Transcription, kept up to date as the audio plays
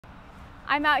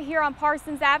I'm out here on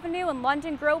Parsons Avenue and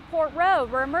London Groveport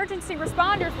Road, where emergency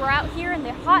responders were out here in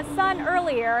the hot sun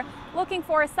earlier looking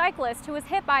for a cyclist who was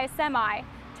hit by a semi.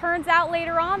 Turns out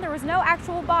later on there was no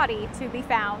actual body to be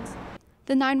found.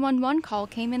 The 911 call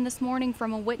came in this morning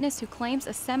from a witness who claims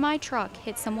a semi-truck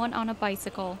hit someone on a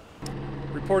bicycle.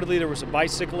 Reportedly there was a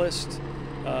bicyclist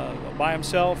by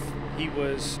himself. He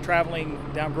was traveling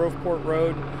down Groveport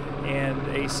Road and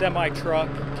a semi-truck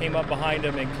came up behind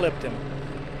him and clipped him,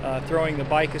 throwing the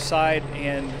bike aside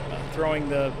and throwing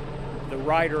the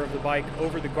rider of the bike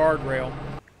over the guardrail.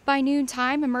 By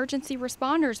noontime, emergency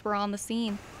responders were on the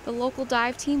scene. The local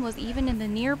dive team was even in the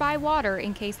nearby water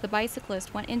in case the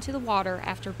bicyclist went into the water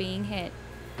after being hit.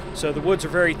 So the woods are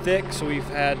very thick, so we've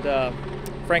had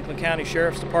Franklin County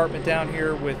Sheriff's Department down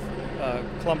here with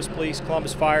Columbus Police,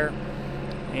 Columbus Fire,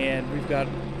 and we've got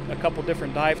a couple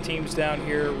different dive teams down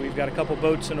here. We've got a couple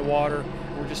boats in the water.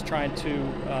 We're just trying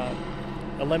to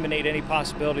eliminate any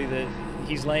possibility that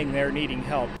he's laying there needing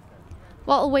help.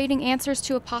 While awaiting answers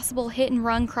to a possible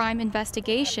hit-and-run crime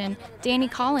investigation, Danny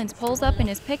Collins pulls up in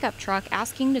his pickup truck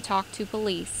asking to talk to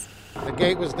police. The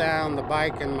gate was down, the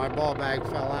bike and my ball bag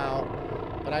fell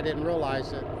out, but I didn't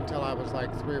realize it until I was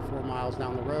like 3 or 4 miles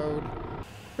down the road.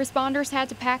 Responders had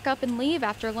to pack up and leave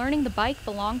after learning the bike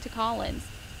belonged to Collins.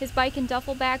 His bike and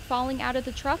duffel bag falling out of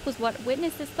the truck was what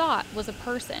witnesses thought was a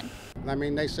person. I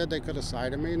mean, they said they could have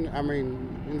cited me. I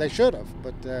mean, they should have,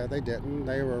 but they didn't.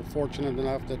 They were fortunate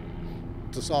enough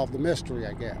to solve the mystery,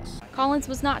 I guess. Collins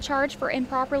was not charged for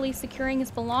improperly securing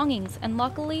his belongings, and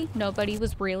luckily, nobody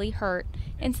was really hurt.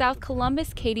 In South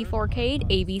Columbus, Katie Forcade,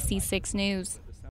 ABC 6 News.